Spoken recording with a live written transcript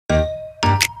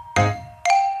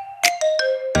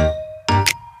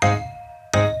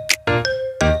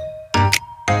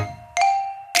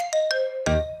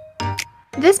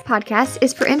This podcast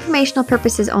is for informational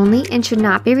purposes only and should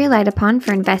not be relied upon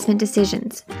for investment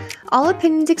decisions. All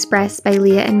opinions expressed by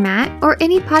Leah and Matt or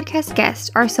any podcast guest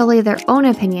are solely their own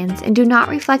opinions and do not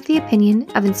reflect the opinion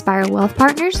of Inspire Wealth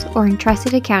Partners or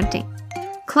Entrusted Accounting.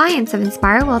 Clients of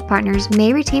Inspire Wealth Partners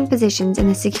may retain positions in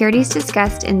the securities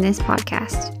discussed in this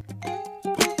podcast.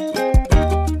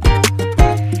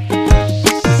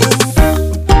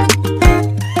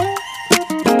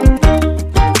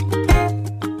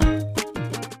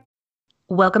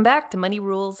 Welcome back to Money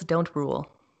Rules Don't Rule.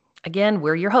 Again,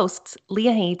 we're your hosts,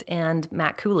 Leah Haight and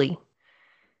Matt Cooley.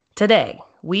 Today,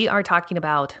 we are talking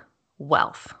about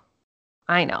wealth.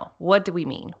 I know. What do we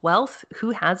mean? Wealth?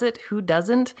 Who has it? Who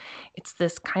doesn't? It's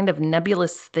this kind of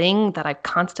nebulous thing that I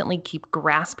constantly keep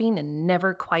grasping and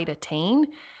never quite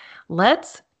attain.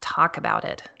 Let's talk about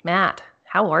it. Matt,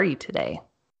 how are you today?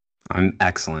 I'm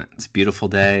excellent. It's a beautiful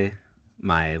day.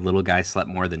 My little guy slept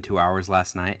more than 2 hours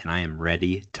last night, and I am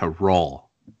ready to roll.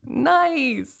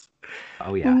 Nice.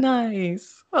 Oh, yeah.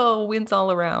 Nice. Oh, wins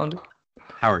all around.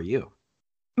 How are you?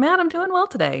 Matt, I'm doing well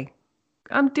today.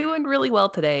 I'm doing really well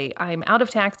today. I'm out of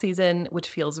tax season, which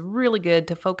feels really good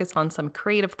to focus on some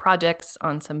creative projects,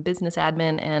 on some business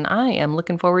admin, and I am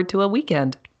looking forward to a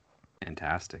weekend.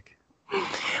 Fantastic.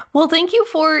 Well, thank you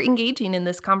for engaging in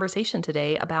this conversation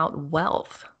today about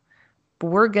wealth.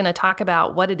 We're going to talk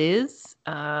about what it is.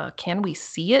 Can we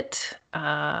see it?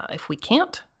 If we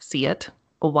can't see it,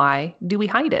 why do we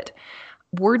hide it?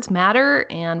 Words matter,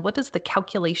 and what does the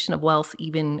calculation of wealth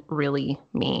even really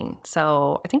mean?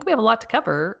 So I think we have a lot to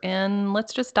cover, and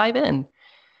let's just dive in.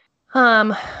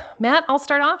 Matt, I'll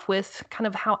start off with kind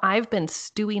of how I've been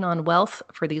stewing on wealth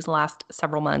for these last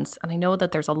several months. And I know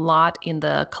that there's a lot in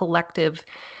the collective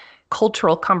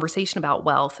cultural conversation about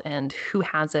wealth and who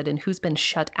has it and who's been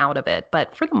shut out of it.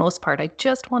 But for the most part, I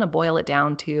just want to boil it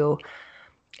down to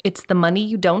it's the money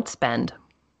you don't spend,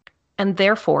 and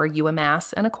therefore you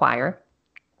amass and acquire,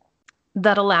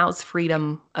 that allows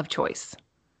freedom of choice.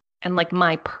 And like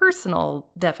my personal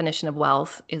definition of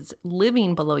wealth is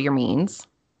living below your means,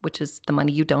 which is the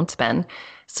money you don't spend,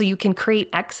 so you can create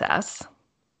excess,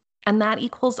 and that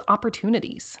equals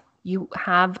opportunities. You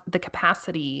have the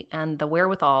capacity and the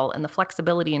wherewithal and the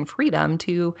flexibility and freedom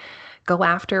to go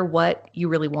after what you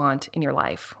really want in your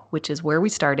life, which is where we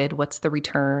started. What's the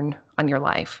return on your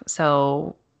life?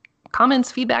 So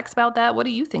comments, feedbacks about that. What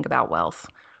do you think about wealth?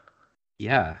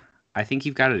 Yeah, I think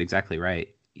you've got it exactly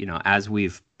right. You know, as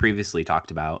we've previously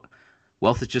talked about,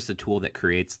 wealth is just a tool that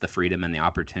creates the freedom and the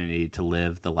opportunity to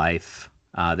live the life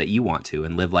that you want to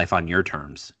and live life on your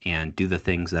terms and do the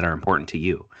things that are important to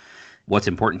you. What's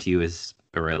important to you is,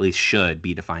 or at least should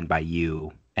be, defined by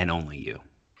you and only you.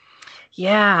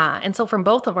 Yeah. And so from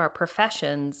both of our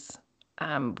professions,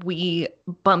 we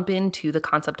bump into the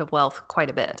concept of wealth quite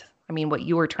a bit. I mean, what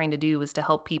you were trying to do is to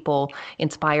help people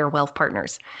inspire wealth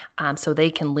partners so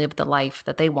they can live the life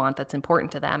that they want, that's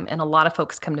important to them. And a lot of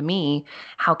folks come to me,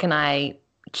 how can I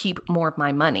keep more of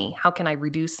my money? How can I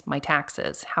reduce my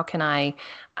taxes? How can I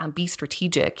be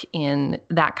strategic in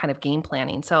that kind of game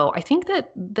planning? So I think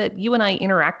that you and I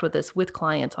interact with this with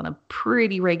clients on a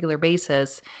pretty regular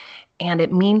basis, and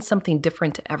it means something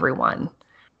different to everyone.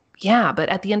 Yeah, but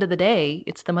at the end of the day,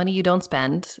 it's the money you don't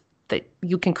spend that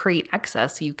you can create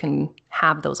excess so you can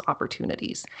have those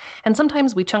opportunities. And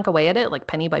sometimes we chunk away at it like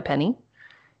penny by penny.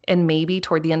 And maybe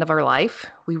toward the end of our life,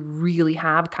 we really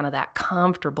have kind of that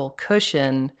comfortable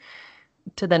cushion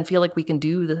to then feel like we can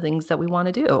do the things that we want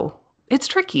to do. It's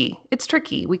tricky. It's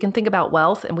tricky. We can think about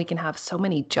wealth and we can have so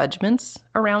many judgments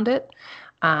around it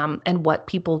and what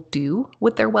people do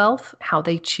with their wealth, how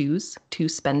they choose to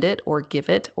spend it or give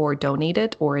it or donate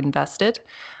it or invest it.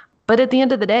 But at the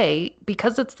end of the day,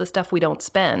 because it's the stuff we don't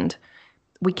spend,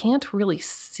 we can't really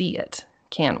see it,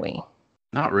 can we?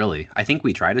 Not really. I think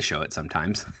we try to show it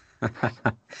sometimes.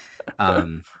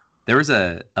 There was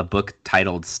a book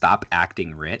titled Stop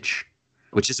Acting Rich,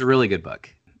 which is a really good book.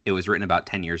 It was written about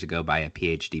 10 years ago by a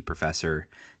PhD professor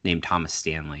named Thomas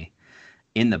Stanley.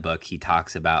 In the book, he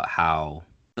talks about how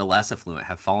the less affluent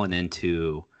have fallen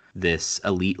into this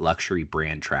elite luxury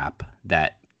brand trap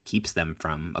that keeps them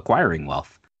from acquiring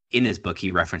wealth. In his book,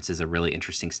 he references a really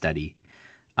interesting study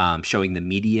showing the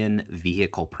median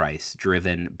vehicle price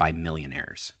driven by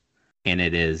millionaires. And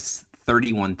it is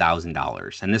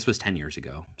 $31,000. And this was 10 years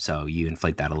ago. So you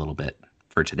inflate that a little bit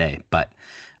for today. But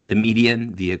the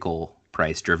median vehicle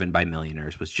price driven by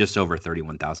millionaires was just over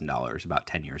 $31,000 about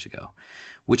 10 years ago,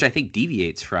 which I think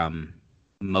deviates from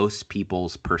most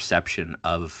people's perception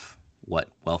of what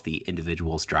wealthy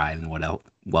individuals drive and what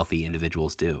wealthy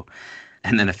individuals do.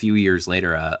 And then a few years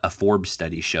later, a Forbes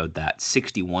study showed that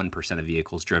 61% of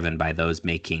vehicles driven by those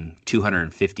making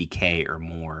 250K or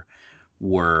more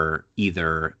were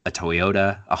either a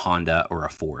Toyota, a Honda, or a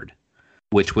Ford,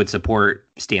 which would support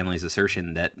Stanley's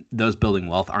assertion that those building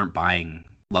wealth aren't buying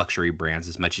luxury brands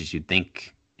as much as you'd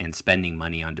think and spending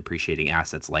money on depreciating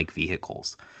assets like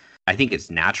vehicles. I think it's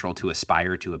natural to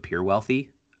aspire to appear wealthy,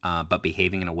 but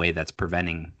behaving in a way that's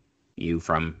preventing you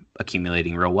from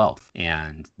accumulating real wealth.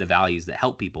 And the values that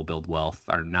help people build wealth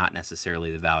are not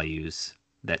necessarily the values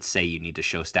that say you need to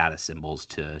show status symbols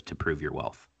to prove your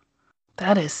wealth.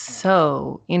 That is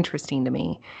so interesting to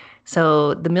me.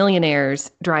 So the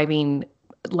millionaires driving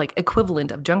like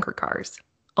equivalent of junker cars.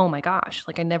 Oh my gosh,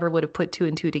 like I never would have put two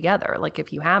and two together. Like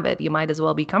if you have it, you might as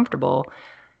well be comfortable.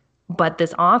 But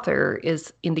this author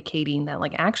is indicating that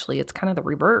like actually it's kind of the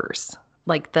reverse.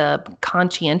 Like the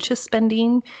conscientious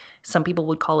spending, some people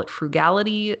would call it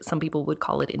frugality, some people would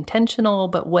call it intentional,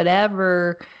 but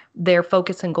whatever their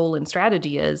focus and goal and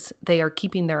strategy is, they are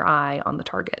keeping their eye on the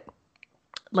target.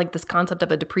 Like this concept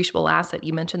of a depreciable asset,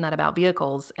 you mentioned that about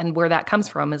vehicles, and where that comes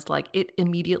from is like it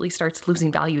immediately starts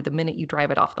losing value the minute you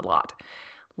drive it off the lot.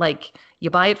 Like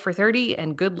you buy it for 30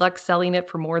 and good luck selling it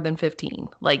for more than 15.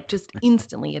 Like just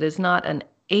instantly, it is not an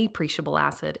appreciable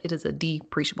asset. It is a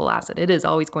depreciable asset. It is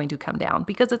always going to come down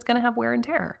because it's going to have wear and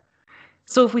tear.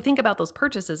 So if we think about those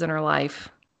purchases in our life,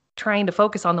 trying to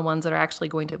focus on the ones that are actually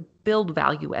going to build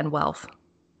value and wealth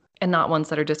and not ones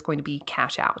that are just going to be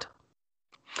cash out.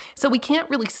 So we can't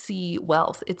really see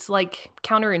wealth. It's like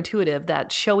counterintuitive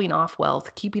that showing off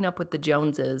wealth, keeping up with the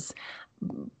Joneses,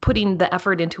 putting the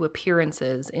effort into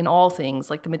appearances in all things,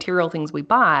 like the material things we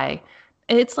buy,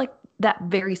 it's like that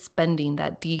very spending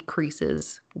that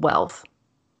decreases wealth.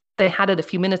 They had it a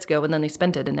few minutes ago and then they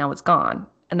spent it and now it's gone.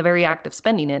 And the very act of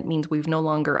spending it means we've no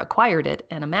longer acquired it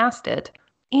and amassed it.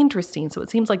 Interesting. So it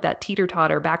seems like that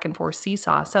teeter-totter back and forth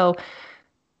seesaw. So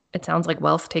it sounds like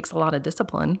wealth takes a lot of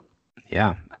discipline.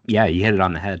 Yeah, you hit it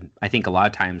on the head. I think a lot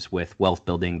of times with wealth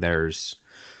building, there's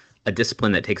a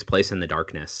discipline that takes place in the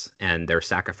darkness and there's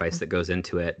sacrifice that goes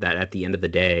into it, that at the end of the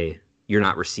day, you're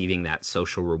not receiving that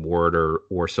social reward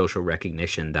or social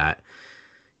recognition that,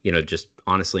 just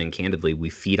honestly and candidly, we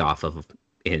feed off of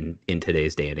in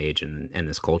today's day and age and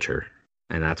this culture.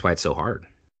 And that's why it's so hard.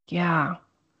 Yeah.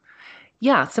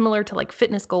 Yeah. Similar to like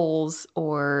fitness goals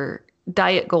or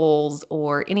diet goals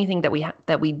or anything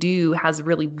that we do has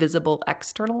really visible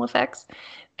external effects,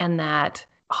 and that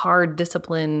hard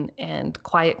discipline and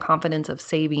quiet confidence of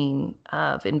saving,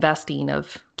 of investing,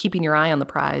 of keeping your eye on the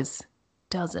prize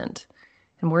doesn't.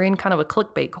 And we're in kind of a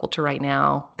clickbait culture right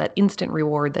now, that instant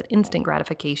reward, that instant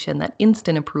gratification, that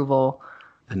instant approval.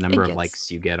 The number of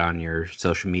likes you get on your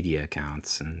social media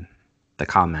accounts and the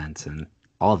comments and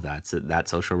all of that, so that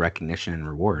social recognition and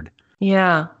reward.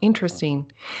 Yeah,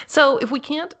 interesting. So if we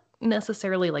can't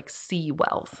necessarily like see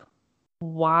wealth,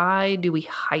 why do we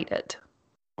hide it?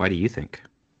 Why do you think?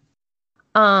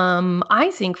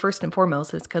 I think first and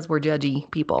foremost it's because we're judgy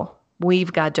people.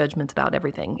 We've got judgments about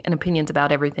everything and opinions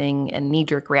about everything and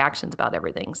knee-jerk reactions about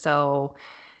everything. So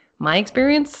my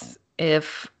experience,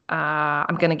 if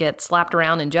I'm going to get slapped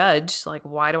around and judged, like,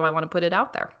 why do I want to put it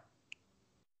out there?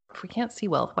 If we can't see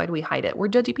wealth, why do we hide it? We're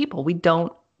judgy people. We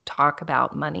don't talk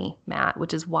about money, Matt,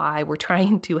 which is why we're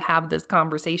trying to have this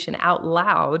conversation out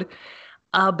loud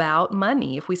about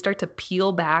money. If we start to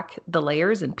peel back the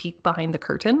layers and peek behind the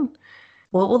curtain,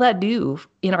 what will that do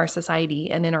in our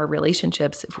society and in our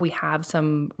relationships if we have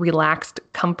some relaxed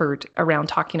comfort around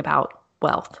talking about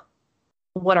wealth,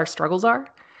 what our struggles are,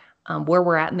 where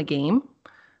we're at in the game,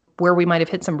 where we might have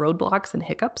hit some roadblocks and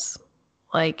hiccups?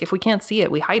 Like if we can't see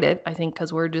it, we hide it, I think,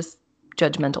 because we're just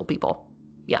judgmental people.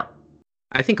 Yeah.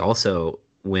 I think also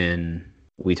when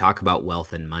we talk about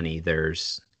wealth and money,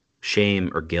 there's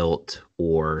shame or guilt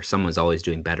or someone's always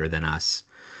doing better than us.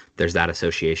 There's that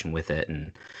association with it.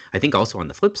 And I think also on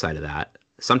the flip side of that,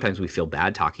 sometimes we feel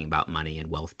bad talking about money and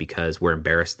wealth because we're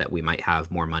embarrassed that we might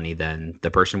have more money than the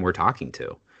person we're talking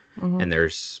to. Mm-hmm. And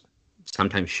there's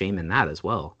sometimes shame in that as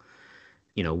well.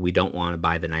 We don't want to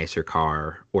buy the nicer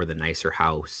car or the nicer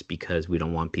house because we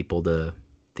don't want people to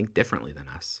think differently than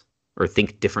us or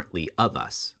think differently of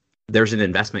us. There's an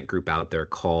investment group out there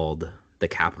called the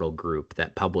Capital Group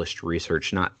that published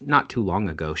research not too long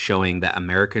ago showing that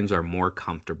Americans are more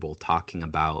comfortable talking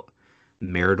about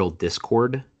marital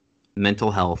discord,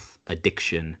 mental health,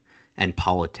 addiction, and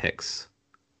politics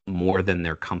more than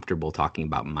they're comfortable talking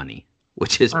about money,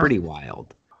 which is pretty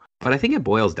wild. But I think it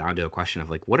boils down to a question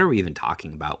of like, what are we even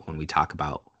talking about when we talk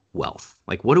about wealth?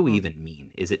 Like, what do we even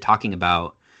mean? Is it talking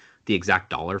about the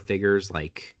exact dollar figures,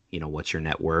 like, what's your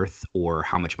net worth or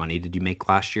how much money did you make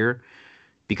last year?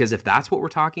 Because if that's what we're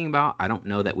talking about, I don't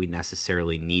know that we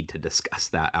necessarily need to discuss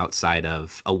that outside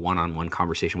of a one-on-one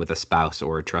conversation with a spouse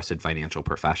or a trusted financial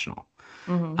professional.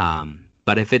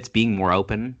 But if it's being more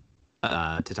open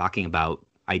to talking about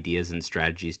ideas and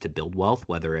strategies to build wealth,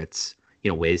 whether it's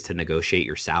ways to negotiate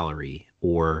your salary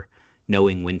or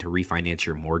knowing when to refinance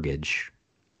your mortgage,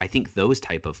 I think those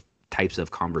types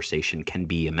of conversation can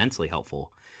be immensely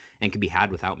helpful and can be had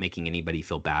without making anybody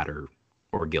feel bad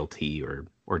or guilty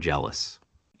or jealous.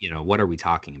 What are we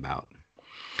talking about?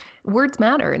 Words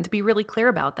matter. And to be really clear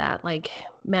about that, like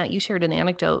Matt, you shared an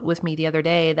anecdote with me the other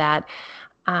day that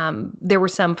there were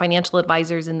some financial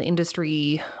advisors in the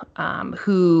industry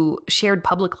who shared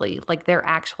publicly like their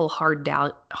actual hard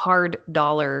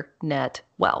dollar net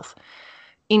wealth.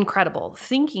 Incredible,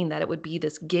 thinking that it would be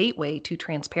this gateway to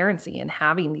transparency and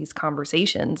having these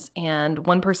conversations. And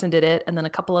one person did it, and then a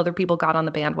couple other people got on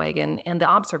the bandwagon. And the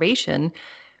observation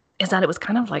is that it was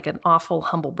kind of like an awful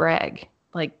humble brag,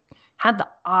 like had the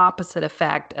opposite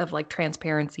effect of like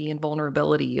transparency and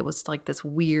vulnerability. It was like this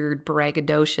weird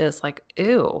braggadocious, like,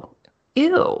 ew,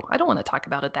 I don't want to talk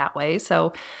about it that way.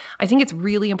 So I think it's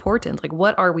really important. Like,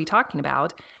 what are we talking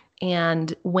about?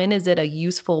 And when is it a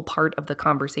useful part of the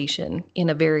conversation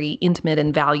in a very intimate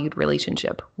and valued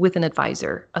relationship with an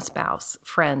advisor, a spouse,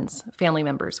 friends, family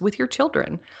members, with your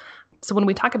children? So when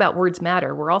we talk about words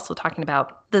matter, we're also talking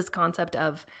about this concept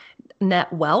of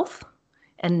net wealth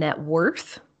and net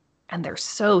worth. And they're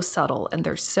so subtle and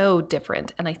they're so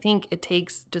different. And I think it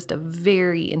takes just a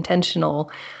very intentional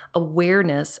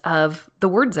awareness of the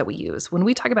words that we use. When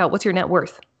we talk about what's your net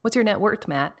worth? What's your net worth,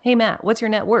 Matt? Hey, Matt, what's your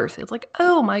net worth? It's like,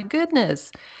 oh my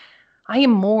goodness, I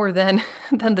am more than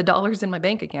the dollars in my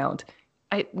bank account.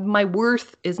 My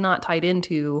worth is not tied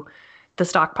into the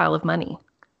stockpile of money.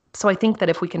 So I think that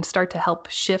if we can start to help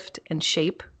shift and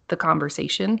shape the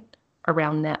conversation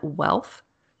around net wealth,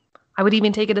 I would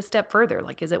even take it a step further.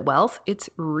 Like, is it wealth? It's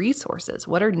resources.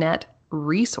 What are net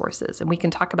resources? And we can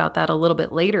talk about that a little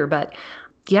bit later. But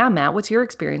yeah, Matt, what's your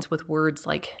experience with words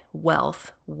like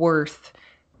wealth, worth,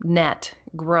 net,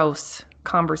 gross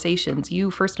conversations?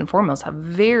 You, first and foremost, have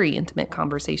very intimate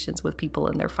conversations with people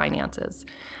in their finances.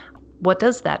 What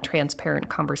does that transparent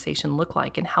conversation look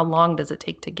like, and how long does it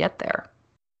take to get there?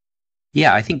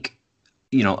 Yeah, I think,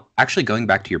 actually going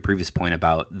back to your previous point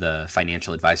about the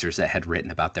financial advisors that had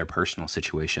written about their personal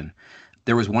situation,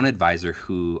 there was one advisor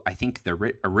who I think their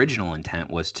original intent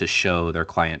was to show their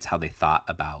clients how they thought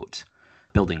about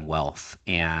building wealth,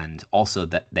 and also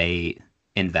that they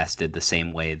invested the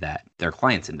same way that their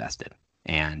clients invested.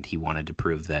 And he wanted to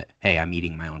prove that, hey, I'm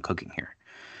eating my own cooking here.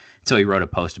 So he wrote a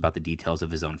post about the details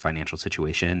of his own financial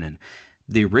situation. And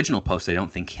the original post, I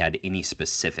don't think had any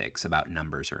specifics about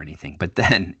numbers or anything, but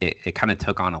then it kind of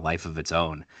took on a life of its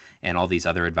own. And all these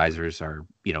other advisors are,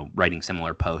 writing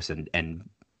similar posts and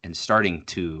starting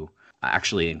to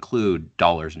actually include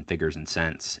dollars and figures and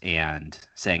cents and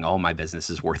saying, oh, my business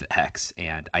is worth X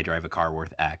and I drive a car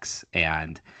worth X.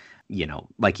 And,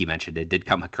 like you mentioned, it did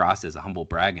come across as a humble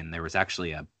brag. And there was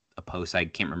actually a post, I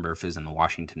can't remember if it was in the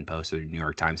Washington Post or the New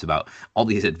York Times, about all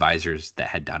these advisors that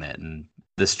had done it. And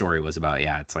the story was about,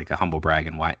 it's like a humble brag,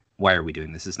 and why are we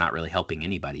doing this? It's not really helping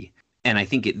anybody. And I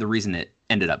think the reason it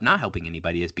ended up not helping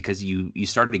anybody is because you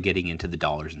started getting into the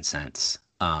dollars and cents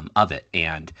of it.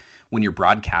 And when you're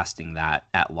broadcasting that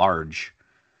at large,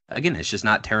 again, it's just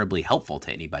not terribly helpful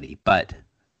to anybody. But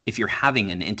if you're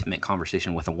having an intimate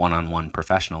conversation with a one-on-one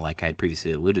professional, like I had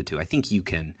previously alluded to, I think you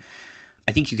can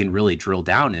really drill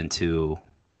down into,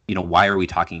 why are we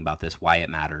talking about this, why it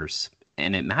matters.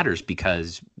 And it matters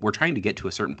because we're trying to get to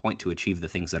a certain point to achieve the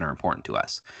things that are important to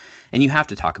us. And you have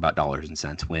to talk about dollars and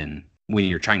cents when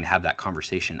you're trying to have that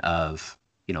conversation of,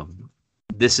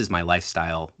 this is my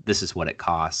lifestyle, this is what it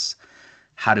costs.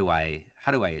 How do I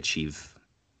achieve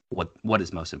what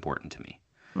is most important to me?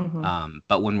 Mm-hmm.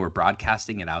 But when we're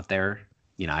broadcasting it out there,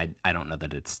 I don't know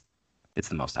that it's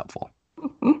the most helpful.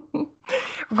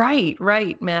 Right,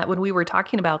 Matt. When we were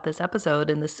talking about this episode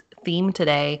and this theme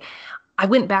today, I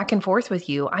went back and forth with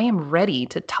you. I am ready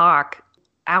to talk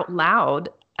out loud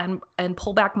and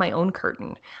pull back my own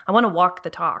curtain. I want to walk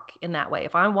the talk in that way.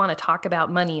 If I want to talk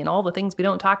about money and all the things we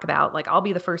don't talk about, like, I'll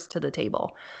be the first to the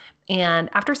table. And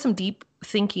after some deep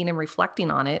thinking and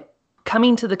reflecting on it,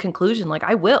 coming to the conclusion, like,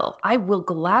 I will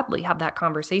gladly have that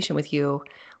conversation with you.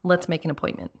 Let's make an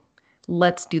appointment.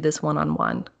 Let's do this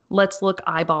one-on-one. Let's look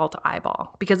eyeball to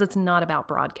eyeball, because it's not about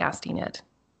broadcasting it.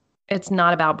 It's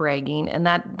not about bragging, and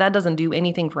that doesn't do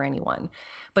anything for anyone.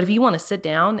 But if you want to sit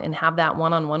down and have that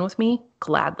one-on-one with me,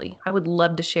 gladly. I would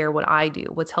love to share what I do,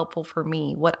 what's helpful for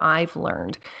me, what I've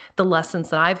learned, the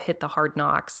lessons that I've hit the hard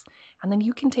knocks. And then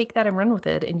you can take that and run with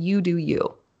it, and you do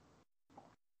you.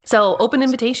 So open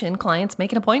invitation, clients,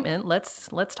 make an appointment. Let's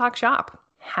talk shop.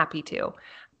 Happy to.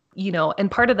 And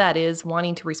part of that is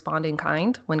wanting to respond in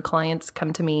kind. When clients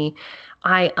come to me,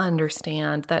 I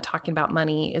understand that talking about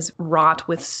money is wrought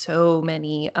with so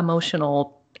many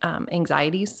emotional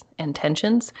anxieties and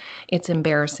tensions. It's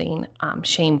embarrassing,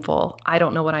 shameful. I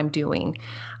don't know what I'm doing.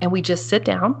 And we just sit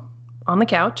down on the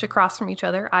couch across from each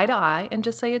other, eye to eye, and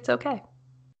just say, it's okay.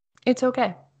 It's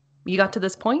okay. You got to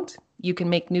this point. You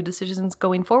can make new decisions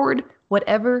going forward,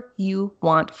 whatever you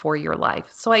want for your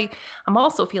life. So I'm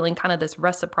also feeling kind of this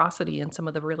reciprocity in some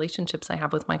of the relationships I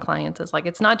have with my clients. It's like,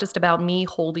 it's not just about me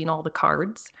holding all the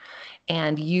cards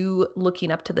and you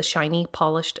looking up to the shiny,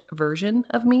 polished version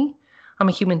of me. I'm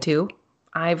a human too.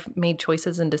 I've made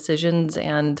choices and decisions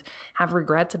and have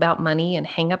regrets about money and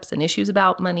hangups and issues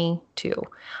about money too.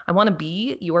 I want to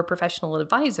be your professional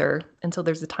advisor. And so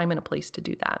there's a time and a place to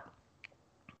do that.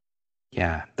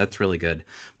 Yeah, that's really good.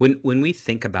 When we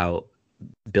think about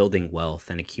building wealth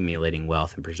and accumulating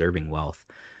wealth and preserving wealth,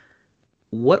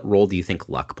 what role do you think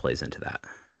luck plays into that?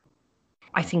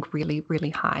 I think really, really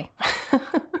high.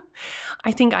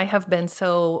 I think I have been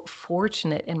so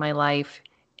fortunate in my life,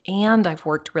 and I've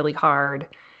worked really hard,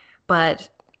 but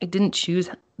I didn't choose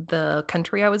the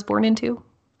country I was born into.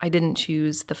 I didn't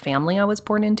choose the family I was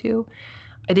born into.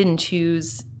 I didn't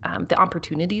choose the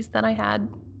opportunities that I had.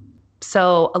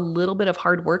 So a little bit of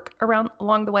hard work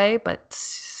along the way, but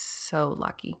so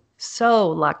lucky.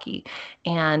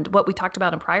 And what we talked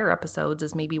about in prior episodes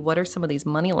is maybe what are some of these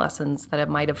money lessons that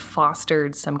might have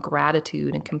fostered some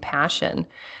gratitude and compassion?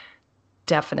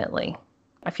 Definitely.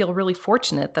 I feel really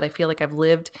fortunate that I feel like I've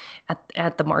lived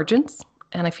at the margins,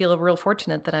 and I feel real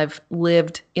fortunate that I've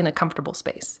lived in a comfortable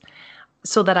space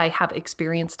so that I have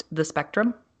experienced the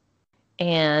spectrum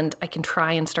and I can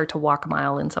try and start to walk a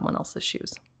mile in someone else's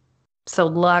shoes. So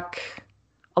luck,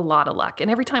 a lot of luck.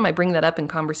 And every time I bring that up in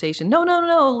conversation, no,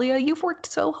 Leah, you've worked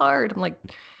so hard. I'm like,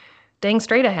 dang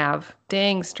straight I have.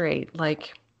 Dang straight.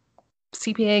 Like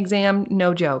CPA exam,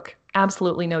 no joke.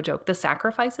 Absolutely no joke. The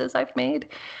sacrifices I've made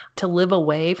to live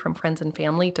away from friends and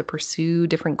family, to pursue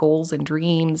different goals and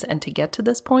dreams, and to get to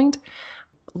this point,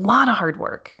 a lot of hard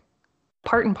work.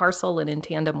 Part and parcel and in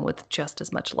tandem with just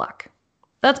as much luck.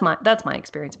 That's my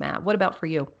experience, Matt. What about for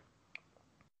you?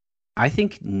 I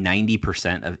think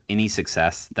 90% of any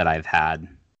success that I've had,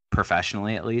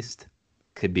 professionally at least,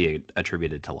 could be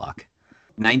attributed to luck.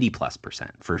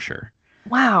 90+% for sure.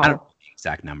 Wow. I don't know the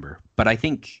exact number, but I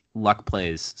think luck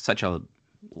plays such a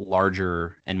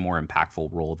larger and more impactful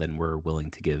role than we're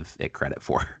willing to give it credit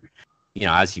for.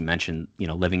 As you mentioned,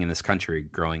 living in this country,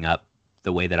 growing up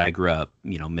the way that I grew up,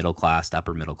 middle class to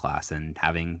upper middle class, and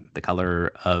having the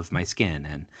color of my skin.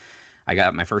 And I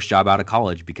got my first job out of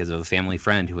college because of a family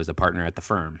friend who was a partner at the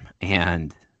firm.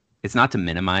 And it's not to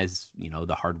minimize,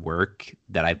 the hard work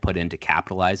that I put in to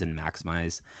capitalize and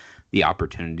maximize the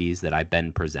opportunities that I've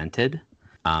been presented,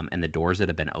 and the doors that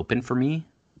have been open for me.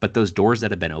 But those doors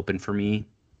that have been open for me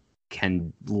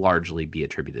can largely be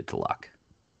attributed to luck.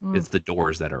 It's the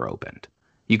doors that are opened.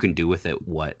 You can do with it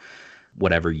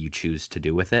whatever you choose to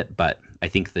do with it. But I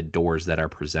think the doors that are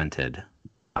presented,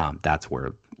 that's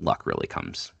where luck really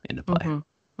comes into play.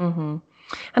 Mm-hmm. Mm-hmm.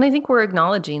 And I think we're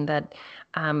acknowledging that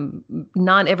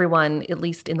not everyone, at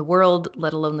least in the world,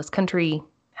 let alone this country,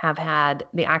 have had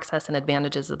the access and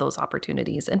advantages of those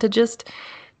opportunities, and to just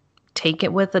take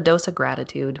it with a dose of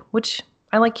gratitude, which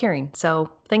I like hearing.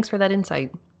 So thanks for that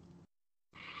insight.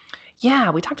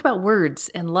 Yeah, we talked about words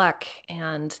and luck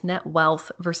and net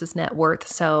wealth versus net worth.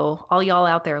 So all y'all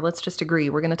out there, let's just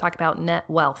agree. We're going to talk about net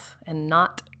wealth and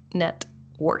not net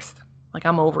worth. Like,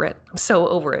 I'm over it. I'm so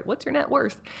over it. What's your net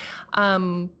worth?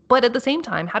 But at the same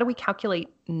time, how do we calculate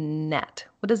net?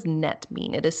 What does net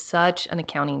mean? It is such an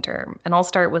accounting term. And I'll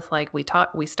start with we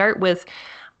start with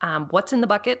what's in the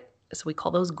bucket. So we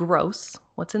call those gross.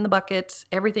 What's in the bucket?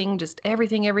 Everything, just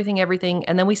everything.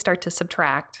 And then we start to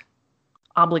subtract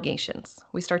obligations.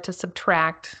 We start to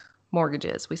subtract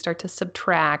mortgages. We start to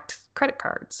subtract credit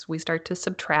cards. We start to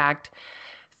subtract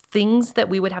things that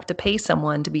we would have to pay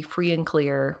someone to be free and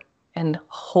clear and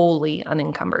wholly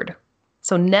unencumbered.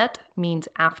 So net means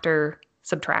after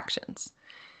subtractions.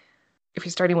 If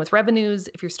you're starting with revenues,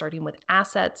 if you're starting with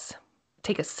assets,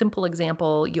 take a simple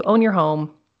example. You own your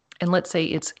home, and let's say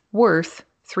it's worth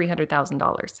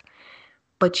 $300,000,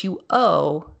 but you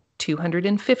owe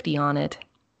 $250 on it.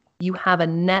 You have a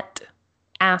net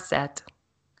asset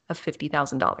of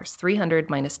 $50,000. 300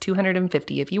 minus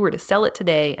 250. If you were to sell it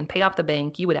today and pay off the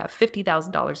bank, you would have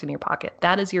 $50,000 in your pocket.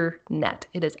 That is your net.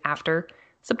 It is after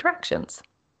subtractions.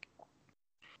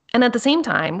 And at the same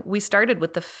time, we started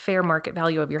with the fair market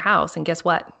value of your house. And guess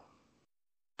what?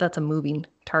 That's a moving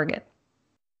target.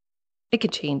 It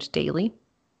could change daily.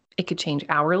 It could change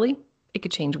hourly. It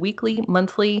could change weekly,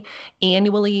 monthly,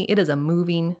 annually. It is a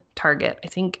moving target. I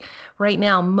think right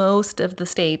now, most of the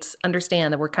states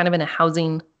understand that we're kind of in a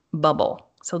housing bubble.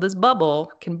 So this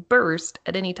bubble can burst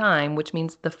at any time, which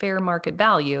means the fair market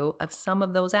value of some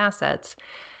of those assets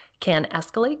can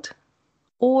escalate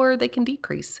or they can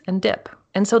decrease and dip.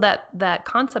 And so that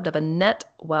concept of a net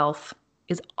wealth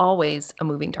is always a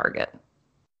moving target.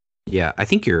 Yeah, I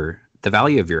think the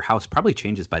value of your house probably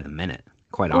changes by the minute,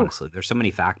 quite honestly. There's so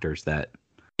many factors that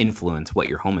influence what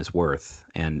your home is worth.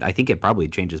 And I think it probably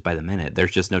changes by the minute.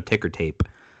 There's just no ticker tape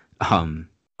on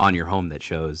your home that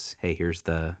shows, hey, here's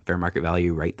the fair market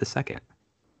value right this second.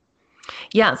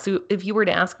 Yeah, so if you were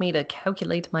to ask me to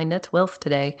calculate my net wealth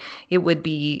today, it would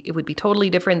be totally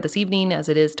different this evening as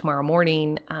it is tomorrow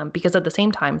morning. Because at the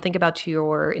same time, think about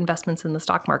your investments in the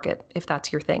stock market, if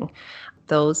that's your thing.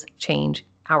 Those change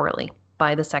hourly,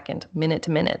 by the second, minute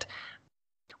to minute.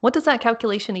 What does that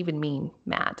calculation even mean,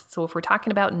 Matt? So if we're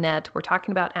talking about net, we're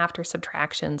talking about after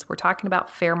subtractions, we're talking about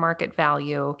fair market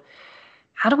value.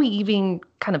 How do we even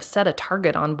kind of set a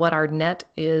target on what our net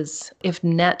is if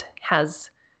net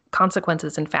has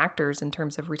consequences and factors in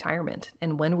terms of retirement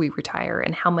and when we retire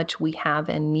and how much we have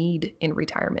and need in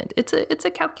retirement? It's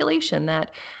a calculation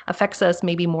that affects us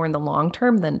maybe more in the long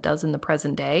term than it does in the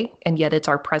present day. And yet it's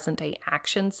our present day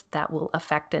actions that will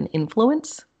affect and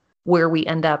influence where we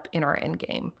end up in our end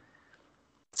game.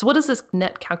 So what does this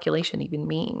net calculation even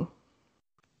mean?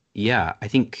 Yeah, I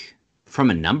think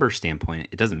from a number standpoint,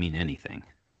 it doesn't mean anything.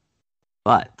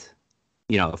 But,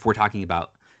 if we're talking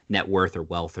about net worth or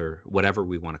wealth or whatever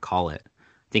we want to call it,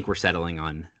 I think we're settling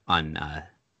on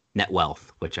net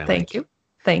wealth, which I like.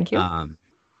 Thank you.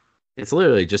 It's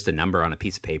literally just a number on a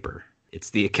piece of paper.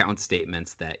 It's the account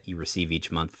statements that you receive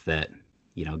each month that,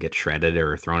 get shredded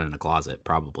or thrown in a closet,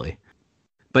 probably.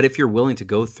 But if you're willing to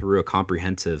go through a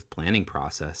comprehensive planning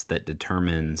process that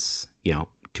determines,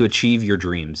 to achieve your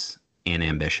dreams and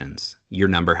ambitions, your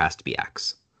number has to be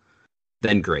X,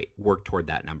 then great, work toward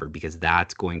that number because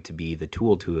that's going to be the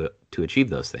tool to achieve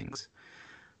those things.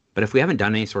 But if we haven't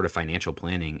done any sort of financial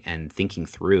planning and thinking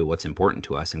through what's important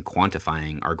to us and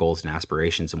quantifying our goals and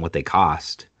aspirations and what they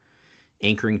cost,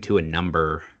 anchoring to a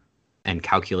number and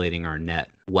calculating our net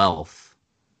wealth,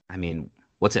 I mean,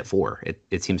 what's it for?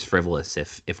 It seems frivolous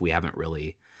if we haven't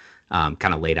really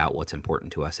kind of laid out what's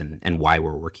important to us and why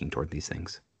we're working toward these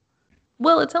things.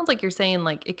 Well, it sounds like you're saying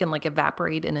it can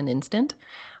evaporate in an instant.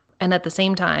 And at the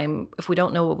same time, if we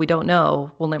don't know what we don't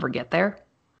know, we'll never get there.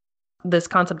 This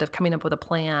concept of coming up with a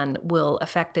plan will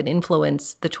affect and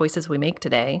influence the choices we make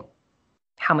today,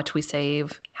 how much we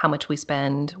save, how much we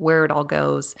spend, where it all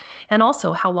goes, and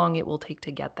also how long it will take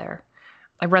to get there.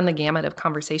 I run the gamut of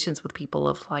conversations with people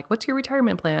of what's your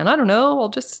retirement plan? I don't know. I'll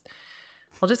just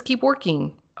keep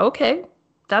working. Okay,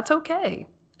 that's okay.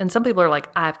 And some people are like,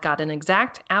 I've got an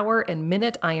exact hour and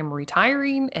minute I am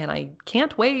retiring and I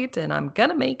can't wait and I'm going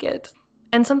to make it.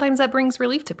 And sometimes that brings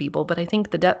relief to people. But I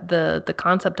think the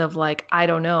concept of I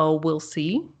don't know, we'll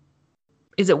see.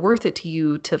 Is it worth it to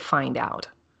you to find out?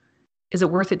 Is it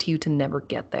worth it to you to never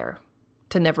get there,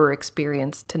 to never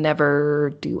experience, to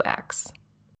never do X?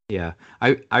 Yeah.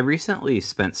 I recently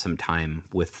spent some time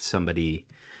with somebody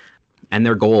and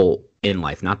their goal in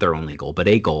life, not their only goal, but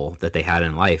a goal that they had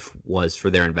in life was for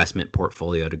their investment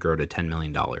portfolio to grow to $10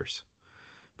 million.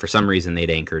 For some reason, they'd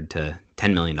anchored to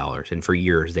 $10 million. And for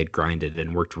years, they'd grinded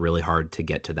and worked really hard to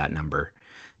get to that number.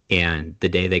 And the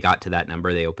day they got to that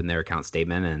number, they opened their account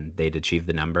statement and they'd achieved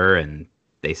the number. And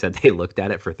they said they looked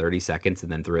at it for 30 seconds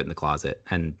and then threw it in the closet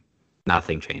and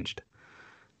nothing changed.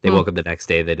 They woke up the next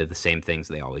day, they did the same things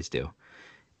they always do.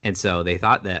 And so they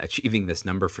thought that achieving this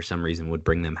number for some reason would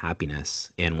bring them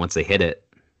happiness. And once they hit it,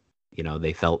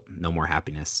 they felt no more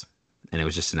happiness. And it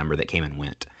was just a number that came and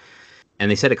went. And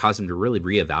they said it caused them to really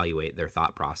reevaluate their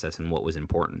thought process and what was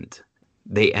important.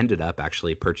 They ended up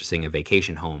actually purchasing a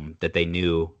vacation home that they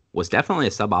knew was definitely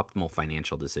a suboptimal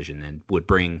financial decision and would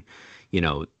bring,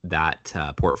 that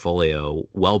portfolio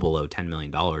well below $10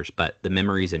 million. But the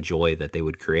memories and joy that they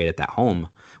would create at that home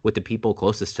with the people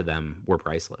closest to them were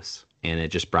priceless. And it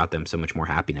just brought them so much more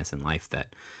happiness in life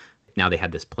that now they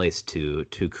had this place to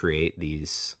create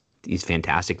these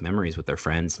fantastic memories with their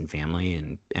friends and family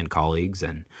and colleagues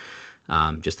and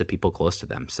just the people close to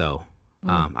them. So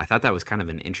I thought that was kind of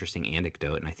an interesting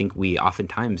anecdote. And I think we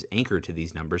oftentimes anchor to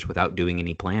these numbers without doing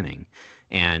any planning.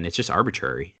 And it's just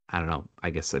arbitrary. I don't know. I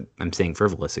guess I'm saying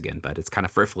frivolous again, but it's kind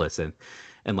of frivolous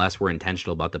unless we're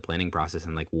intentional about the planning process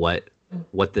and like what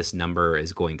this number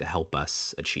is going to help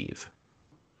us achieve.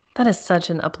 That is such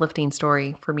an uplifting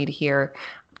story for me to hear.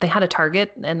 They had a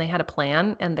target and they had a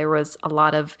plan, and there was a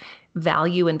lot of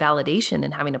value and validation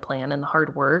in having a plan and the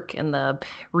hard work and the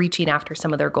reaching after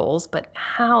some of their goals. But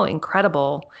how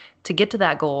incredible to get to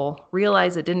that goal,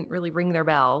 realize it didn't really ring their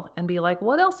bell, and be like,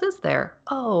 what else is there?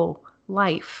 Oh,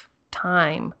 life,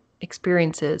 time,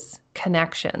 experiences,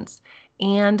 connections.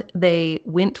 And they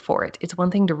went for it. It's one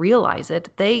thing to realize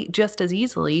it. They just as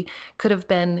easily could have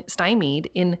been stymied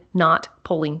in not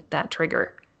pulling that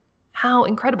trigger. How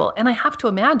incredible. And I have to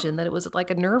imagine that it was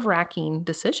like a nerve-wracking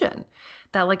decision,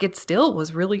 that like it still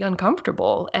was really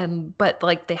uncomfortable. But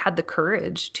like they had the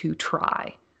courage to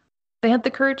try. They had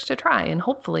the courage to try, and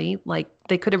hopefully like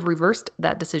they could have reversed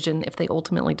that decision if they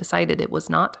ultimately decided it was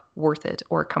not worth it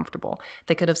or comfortable.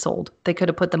 They could have sold. They could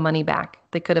have put the money back.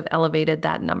 They could have elevated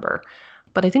that number.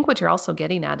 But I think what you're also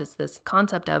getting at is this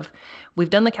concept of we've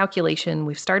done the calculation,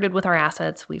 we've started with our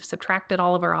assets, we've subtracted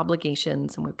all of our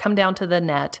obligations, and we've come down to the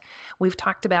net. We've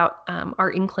talked about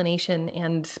our inclination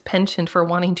and penchant for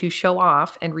wanting to show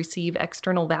off and receive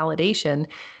external validation.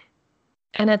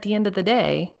 And at the end of the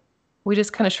day, we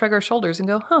just kind of shrug our shoulders and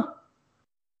go, huh,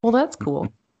 well, that's cool.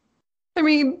 I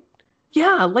mean,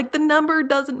 yeah, like the number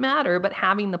doesn't matter, but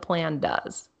having the plan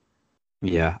does.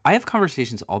 Yeah, I have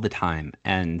conversations all the time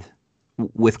and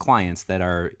with clients that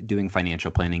are doing financial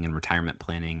planning and retirement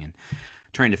planning and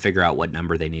trying to figure out what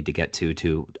number they need to get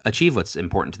to achieve what's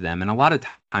important to them. And a lot of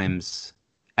times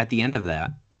at the end of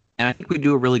that, and I think we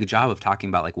do a really good job of talking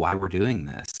about like why we're doing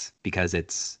this, because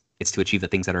it's to achieve the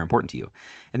things that are important to you.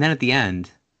 And then at the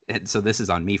end, so this is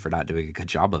on me for not doing a good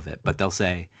job of it, but they'll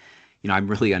say, I'm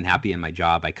really unhappy in my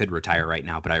job. I could retire right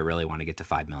now, but I really want to get to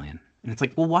 5 million. And it's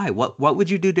like, well, why? What would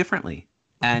you do differently?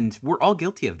 And we're all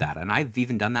guilty of that. And I've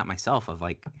even done that myself of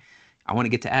like, I want to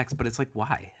get to X, but it's like,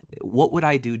 why? What would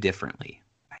I do differently?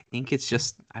 I think it's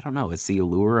just, I don't know. It's the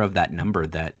allure of that number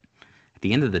that at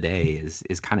the end of the day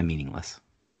is kind of meaningless.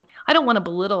 I don't want to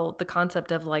belittle the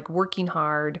concept of like working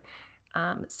hard,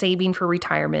 saving for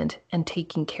retirement, and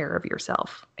taking care of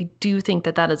yourself. I do think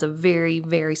that that is a very,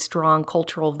 very strong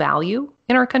cultural value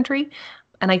in our country.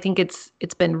 And I think it's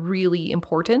been really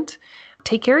important.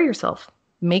 Take care of yourself.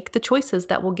 Make the choices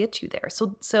that will get you there.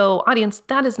 So audience,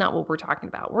 that is not what we're talking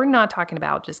about. We're not talking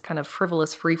about just kind of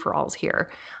frivolous free-for-alls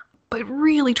here, but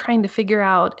really trying to figure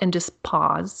out and just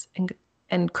pause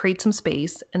and create some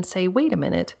space and say, wait a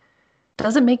minute,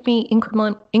 does it make me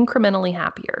incrementally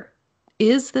happier?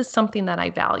 Is this something that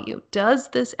I value? Does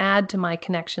this add to my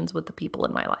connections with the people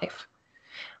in my life?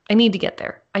 I need to get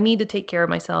there. I need to take care of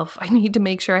myself. I need to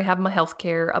make sure I have my health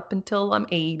care up until I'm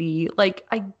 80. Like,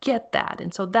 I get that.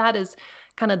 And so that is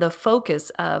kind of the focus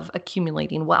of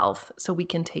accumulating wealth so we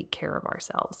can take care of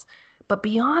ourselves. But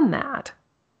beyond that,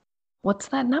 what's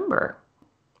that number?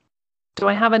 Do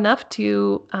I have enough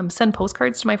to send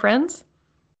postcards to my friends?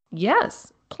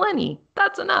 Yes, plenty.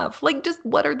 That's enough. Like, just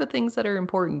what are the things that are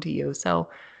important to you? So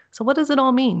what does it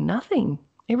all mean? Nothing.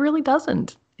 It really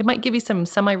doesn't. It might give you some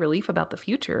semi-relief about the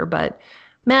future, but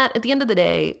Matt, at the end of the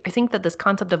day, I think that this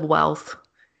concept of wealth,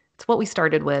 it's what we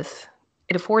started with.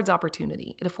 It affords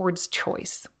opportunity. It affords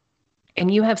choice.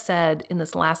 And you have said in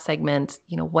this last segment,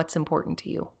 what's important to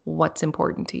you? What's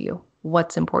important to you?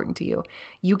 What's important to you?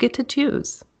 You get to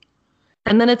choose.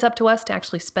 And then it's up to us to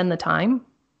actually spend the time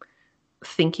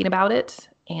thinking about it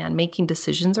and making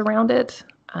decisions around it,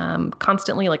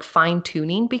 constantly like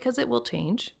fine-tuning, because it will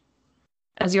change.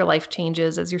 As your life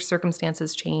changes, as your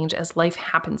circumstances change, as life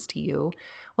happens to you,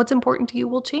 what's important to you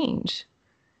will change.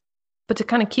 But to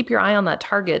kind of keep your eye on that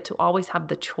target, to always have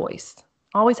the choice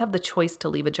to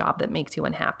leave a job that makes you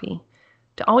unhappy,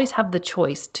 to always have the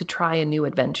choice to try a new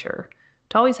adventure,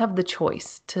 to always have the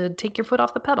choice to take your foot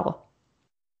off the pedal.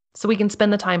 So we can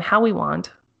spend the time how we want,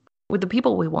 with the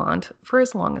people we want, for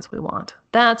as long as we want.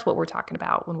 That's what we're talking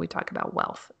about when we talk about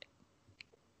wealth.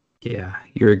 Yeah,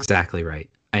 you're exactly right.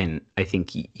 And I think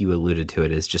you alluded to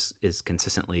it is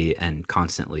consistently and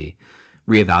constantly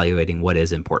reevaluating what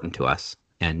is important to us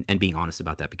and being honest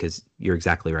about that, because you're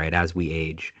exactly right. As we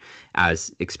age,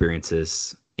 as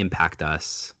experiences impact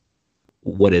us,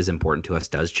 what is important to us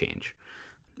does change.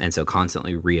 And so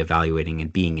constantly reevaluating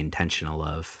and being intentional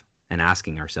of and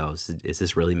asking ourselves, is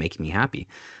this really making me happy?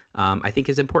 I think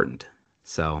is important.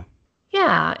 So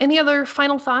yeah. Any other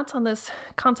final thoughts on this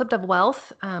concept of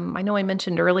wealth? I know I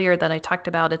mentioned earlier that I talked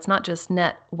about it's not just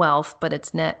net wealth, but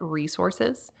it's net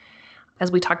resources.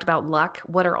 as we talked about luck,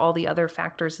 what are all the other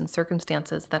factors and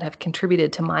circumstances that have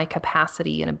contributed to my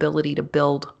capacity and ability to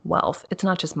build wealth? It's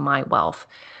not just my wealth.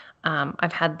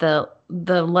 I've had the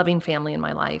loving family in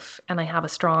my life, and I have a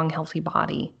strong, healthy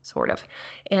body, sort of.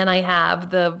 And I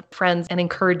have the friends and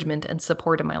encouragement and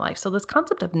support in my life. So this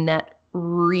concept of net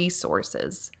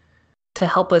resources to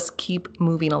help us keep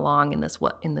moving along in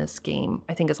this game,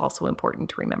 I think is also important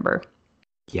to remember.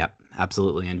 Yep,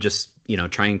 absolutely. And just,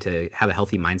 trying to have a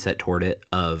healthy mindset toward it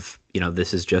of,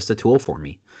 this is just a tool for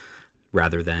me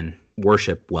rather than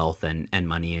worship wealth and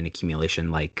money and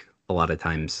accumulation like a lot of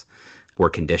times we're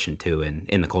conditioned to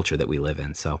in the culture that we live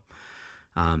in. So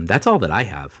that's all that I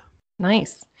have.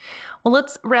 Nice. Well,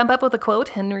 let's wrap up with a quote.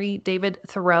 Henry David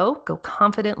Thoreau, go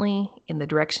confidently in the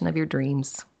direction of your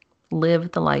dreams.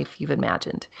 Live the life you've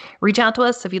imagined. Reach out to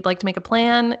us if you'd like to make a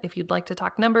plan, if you'd like to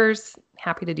talk numbers.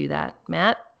 Happy to do that.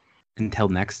 Matt? Until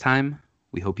next time,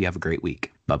 we hope you have a great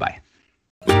week. Bye-bye.